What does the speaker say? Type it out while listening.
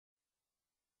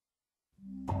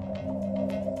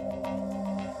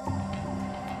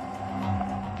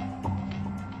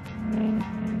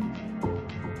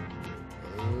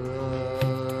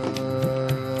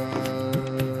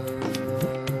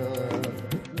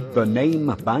The name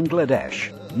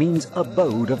Bangladesh means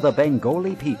abode of the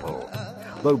Bengali people.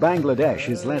 Though Bangladesh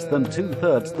is less than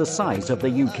two-thirds the size of the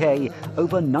UK,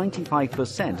 over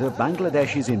 95% of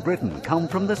Bangladeshis in Britain come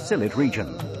from the Sylhet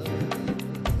region.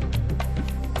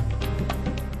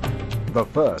 The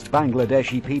first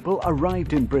Bangladeshi people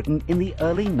arrived in Britain in the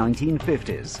early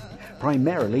 1950s,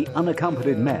 primarily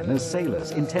unaccompanied men as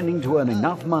sailors intending to earn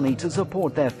enough money to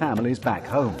support their families back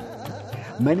home.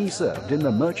 Many served in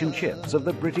the merchant ships of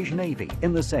the British Navy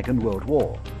in the Second World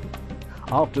War.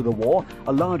 After the war,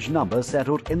 a large number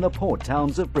settled in the port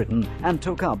towns of Britain and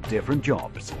took up different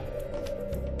jobs.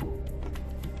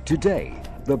 Today,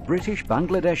 the British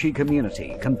Bangladeshi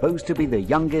community can boast to be the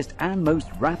youngest and most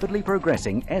rapidly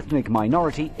progressing ethnic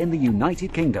minority in the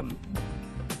United Kingdom.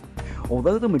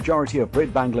 Although the majority of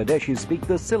Brit Bangladeshis speak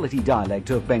the Sylheti dialect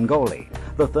of Bengali,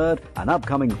 the third and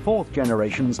upcoming fourth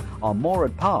generations are more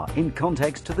at par in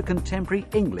context to the contemporary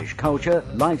English culture,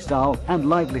 lifestyle and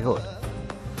livelihood.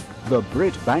 The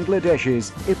Brit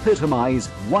Bangladeshis epitomize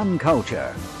one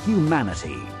culture,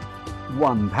 humanity,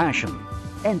 one passion,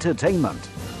 entertainment,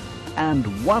 and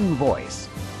one voice,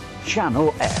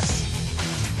 Channel S.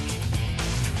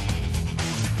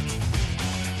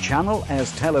 Channel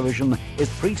S Television is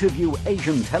free-to-view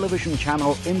Asian television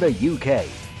channel in the UK,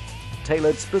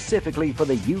 tailored specifically for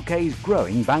the UK's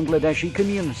growing Bangladeshi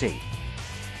community.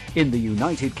 In the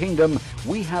United Kingdom,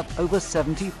 we have over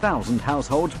 70,000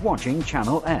 households watching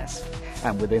Channel S,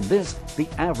 and within this, the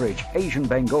average Asian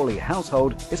Bengali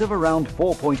household is of around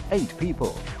 4.8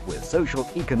 people, with social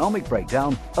economic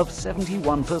breakdown of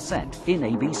 71% in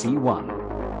ABC One.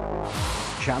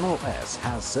 Channel S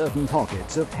has certain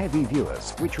pockets of heavy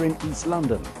viewers which are in East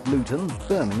London, Luton,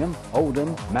 Birmingham,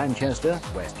 Oldham, Manchester,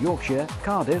 West Yorkshire,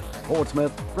 Cardiff,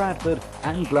 Portsmouth, Bradford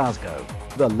and Glasgow.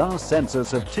 The last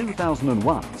census of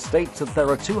 2001 states that there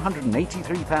are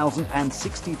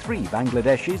 283,063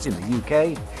 Bangladeshis in the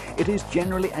UK. It is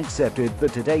generally accepted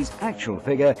that today's actual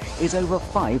figure is over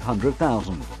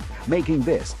 500,000, making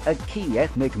this a key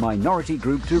ethnic minority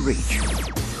group to reach.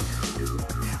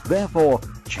 Therefore,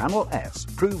 Channel S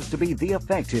proves to be the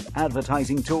effective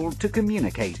advertising tool to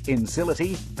communicate in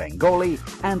Sylheti, Bengali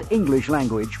and English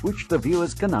language which the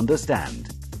viewers can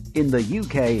understand. In the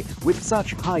UK, with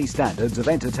such high standards of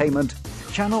entertainment,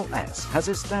 Channel S has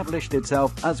established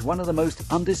itself as one of the most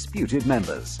undisputed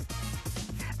members.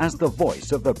 As the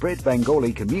voice of the Brit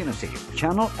Bengali community,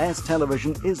 Channel S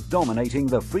Television is dominating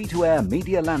the free-to-air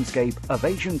media landscape of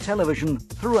Asian television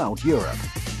throughout Europe.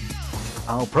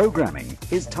 Our programming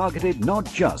is targeted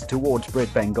not just towards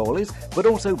Brit Bengalis, but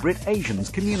also Brit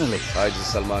Asians communally. Hi, this is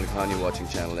Salman Khan, you're watching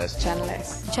Channel S. Channel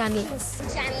S. Channel S.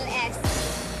 Channel S.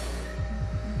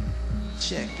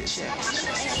 Check this out.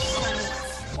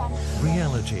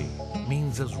 Reality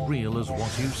means as real as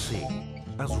what you see,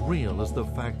 as real as the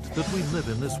fact that we live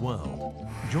in this world.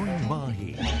 Join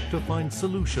Mahi to find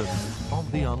solutions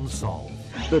of the unsolved.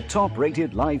 The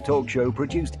top-rated live talk show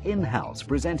produced in-house,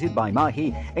 presented by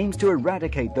Mahi, aims to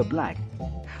eradicate the black.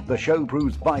 The show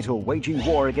proves vital, waging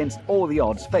war against all the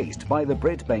odds faced by the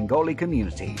Brit Bengali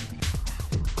community.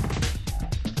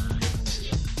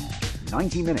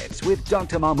 90 Minutes with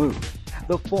Dr. Mahmood.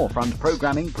 The forefront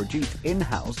programming produced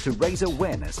in-house to raise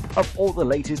awareness of all the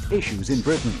latest issues in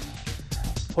Britain.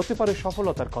 হতে পারে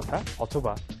সফলতার কথা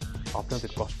অথবা আপনাদের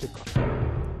কষ্টের কথা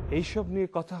এই সব নিয়ে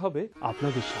কথা হবে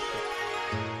আপনাদের সাথে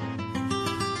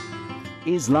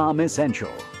Islam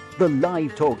Essential, the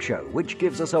live talk show which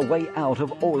gives us a way out of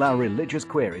all our religious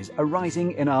queries arising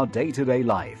in our day-to-day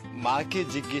life. মাকে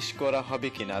জিজ্ঞেস করা হবে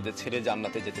কিনা যে ছেলে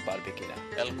জান্নাতে যেতে পারবে কিনা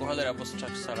অ্যালকোহলের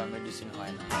অ্যাবস্ট্রাক্ট ছাড়া মেডিসিন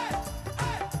হয় না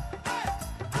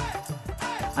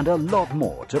And a lot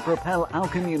more to propel our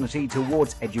community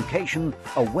towards education,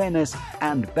 awareness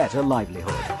and better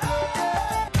livelihood.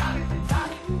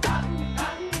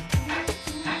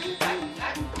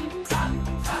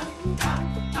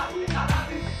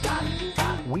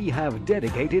 We have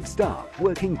dedicated staff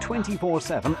working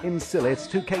 24/7 in Sylhet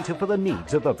to cater for the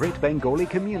needs of the Brit Bengali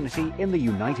community in the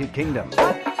United Kingdom.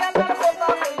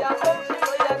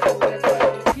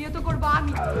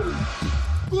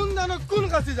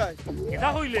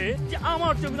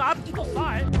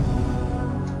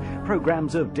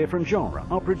 Programs of different genre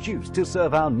are produced to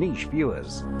serve our niche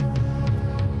viewers.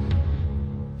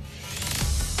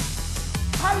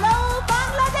 Hello,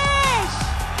 Bangladesh!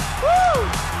 Woo!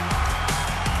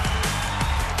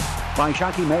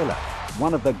 Baishakhi Mela,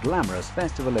 one of the glamorous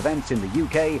festival events in the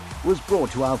UK, was brought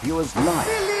to our viewers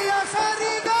live.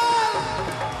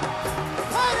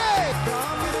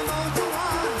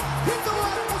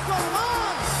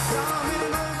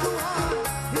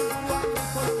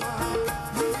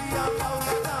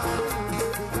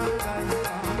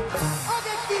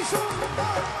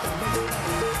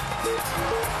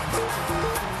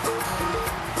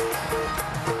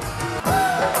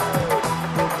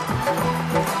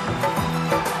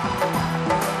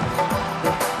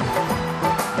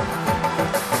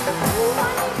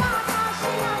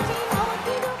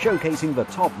 showcasing the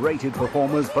top-rated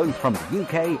performers both from the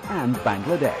UK and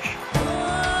Bangladesh.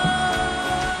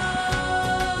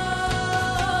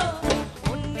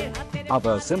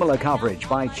 Other similar coverage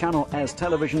by Channel S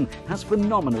television has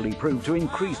phenomenally proved to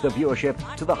increase the viewership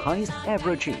to the highest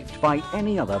ever achieved by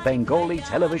any other Bengali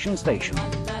television station.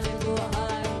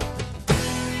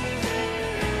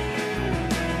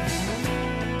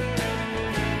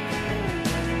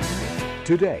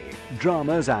 Today,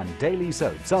 dramas and daily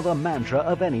soaps are the mantra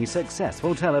of any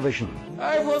successful television.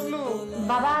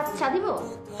 বাবা চা দিব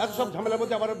এত সব ঝামেলার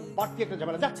মধ্যে আবার বাড়তি একটা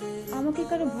ঝামেলা যা আমাকে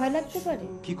কারো ভয় লাগতে পারে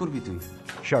কি করবি তুই?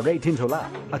 Charade Tintola,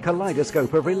 a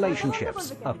kaleidoscope of relationships,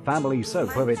 a family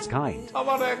soap of its kind.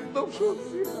 আমার একদম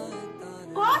সত্যি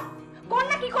কর কর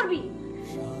না কি করবি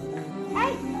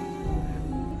এই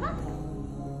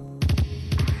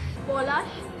পলাশ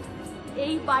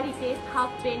এই বাড়িতে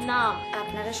থাকবে না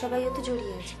আপনারা সবাই তো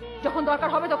জড়িয়ে আছে যখন দরকার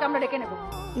হবে তোকে আমরা ডেকে নেব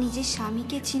নিজের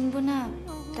স্বামীকে চিনব না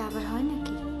তা আবার হয়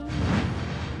নাকি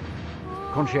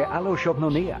Conche Alo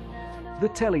Shobnonia, the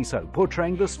telesoap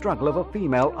portraying the struggle of a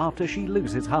female after she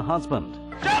loses her husband.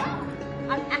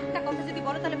 আর একটা কথা যদি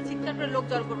বলো তাহলে চিৎকার করে লোক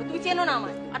জড় করবে তুমি চেনো না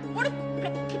আমায় আর পরে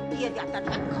প্রেক্ষিত দিয়ে যাতা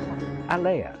দেখা হবে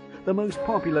Alea, the most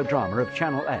popular drama of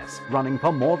Channel S, running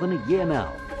for more than a year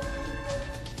now.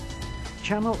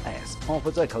 Channel S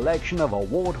offers a collection of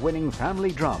award-winning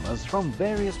family dramas from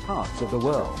various parts of the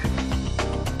world.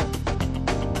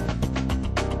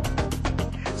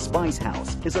 Spice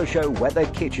House is a show where the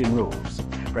kitchen rules.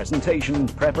 Presentation,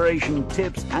 preparation,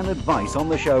 tips and advice on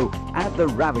the show add the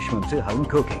ravishment to home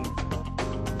cooking.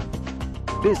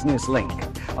 Business Link,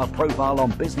 a profile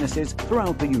on businesses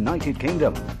throughout the United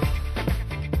Kingdom.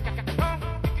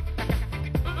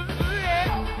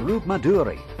 Roop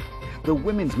Madhuri, the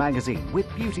women's magazine with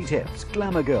beauty tips,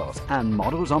 glamour girls and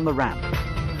models on the ramp.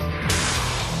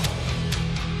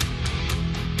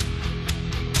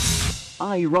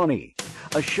 I, Ronnie,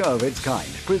 a show of its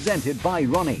kind, presented by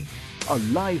Ronnie. A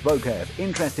live bouquet of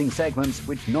interesting segments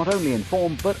which not only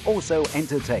inform but also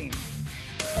entertain.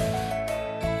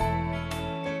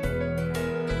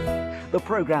 The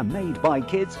program made by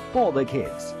kids for the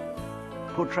kids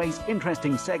portrays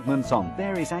interesting segments on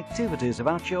various activities of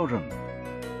our children.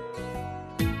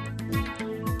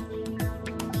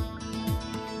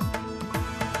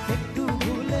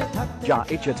 Ja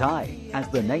Ichatai, as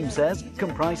the name says,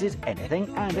 comprises anything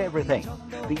and everything.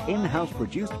 The in-house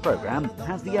produced program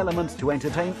has the elements to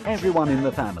entertain everyone in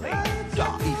the family.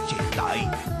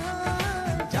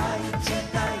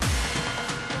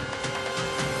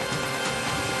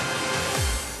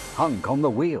 Hunk on the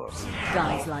wheels.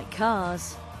 Guys like cars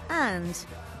and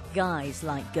guys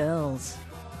like girls.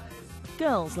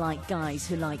 Girls like guys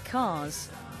who like cars,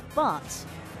 but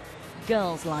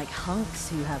girls like hunks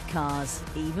who have cars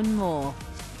even more.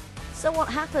 So what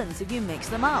happens if you mix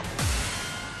them up?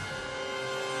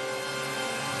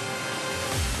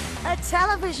 A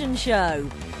television show.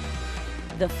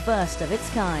 The first of its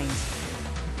kind.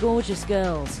 Gorgeous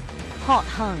girls, hot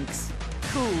hunks,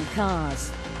 cool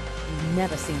cars. You've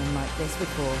never seen them like this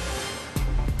before.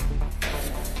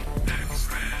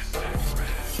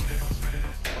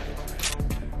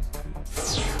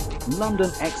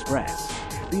 London Express.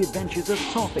 The adventures of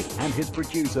Toffee and his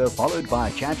producer, followed by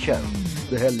a chat show.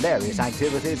 The hilarious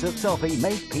activities of Toffee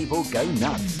make people go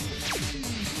nuts.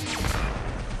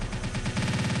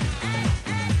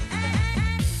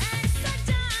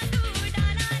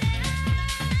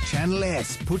 Channel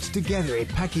S puts together a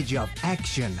package of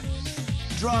action,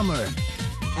 drama,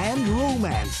 and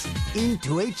romance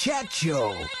into a chat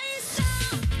show.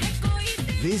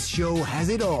 This show has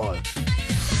it all.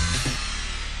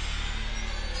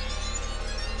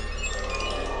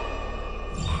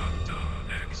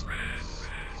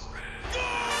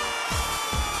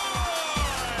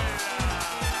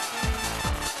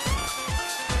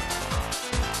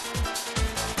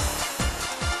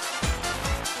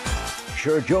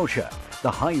 Josha,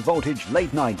 the high-voltage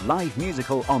late-night live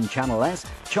musical on Channel S,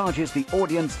 charges the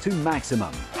audience to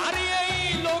maximum.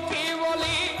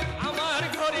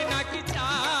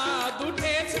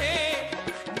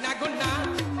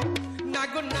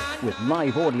 With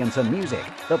live audience and music,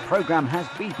 the program has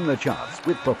beaten the charts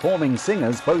with performing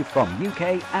singers both from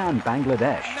UK and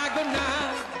Bangladesh.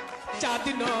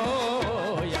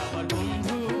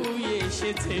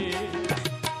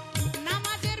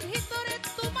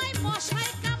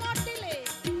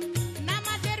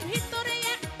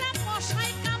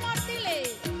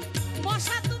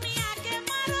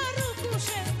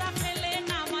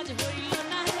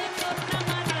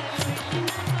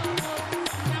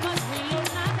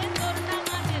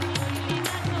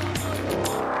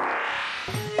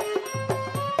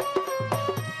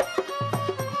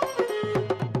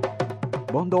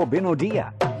 Bondo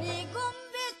Binodia.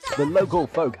 The local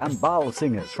folk and baal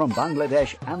singers from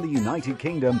Bangladesh and the United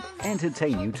Kingdom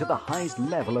entertain you to the highest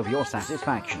level of your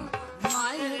satisfaction.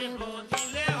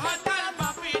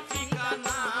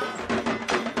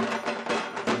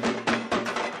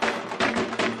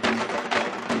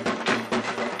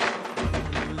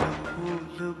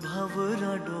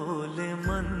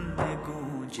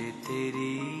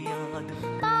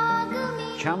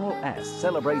 Channel S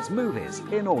celebrates movies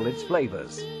in all its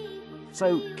flavors.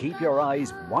 So keep your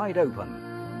eyes wide open.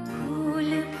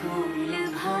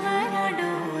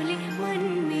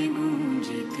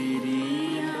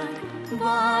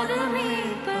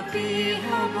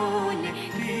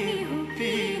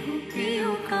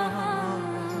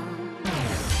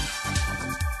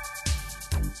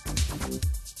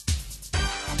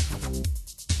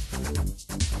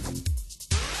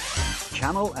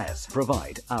 Channel S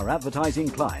provide our advertising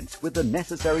clients with the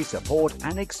necessary support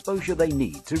and exposure they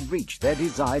need to reach their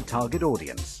desired target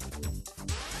audience.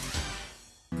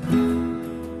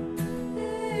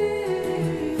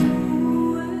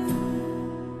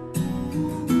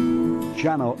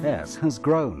 Channel S has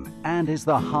grown and is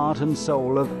the heart and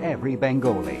soul of every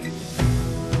Bengali.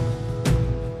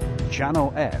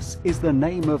 Channel S is the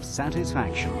name of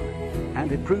satisfaction,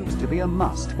 and it proves to be a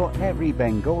must for every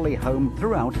Bengali home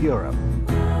throughout Europe.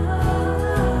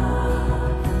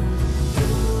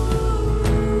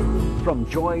 From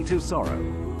joy to sorrow,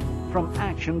 from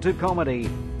action to comedy,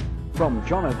 from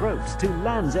John O'Groats to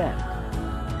Land's End,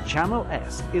 Channel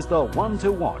S is the one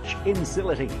to watch in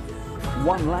Sylheti.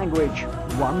 One language,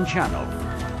 one channel.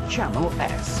 Channel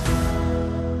S.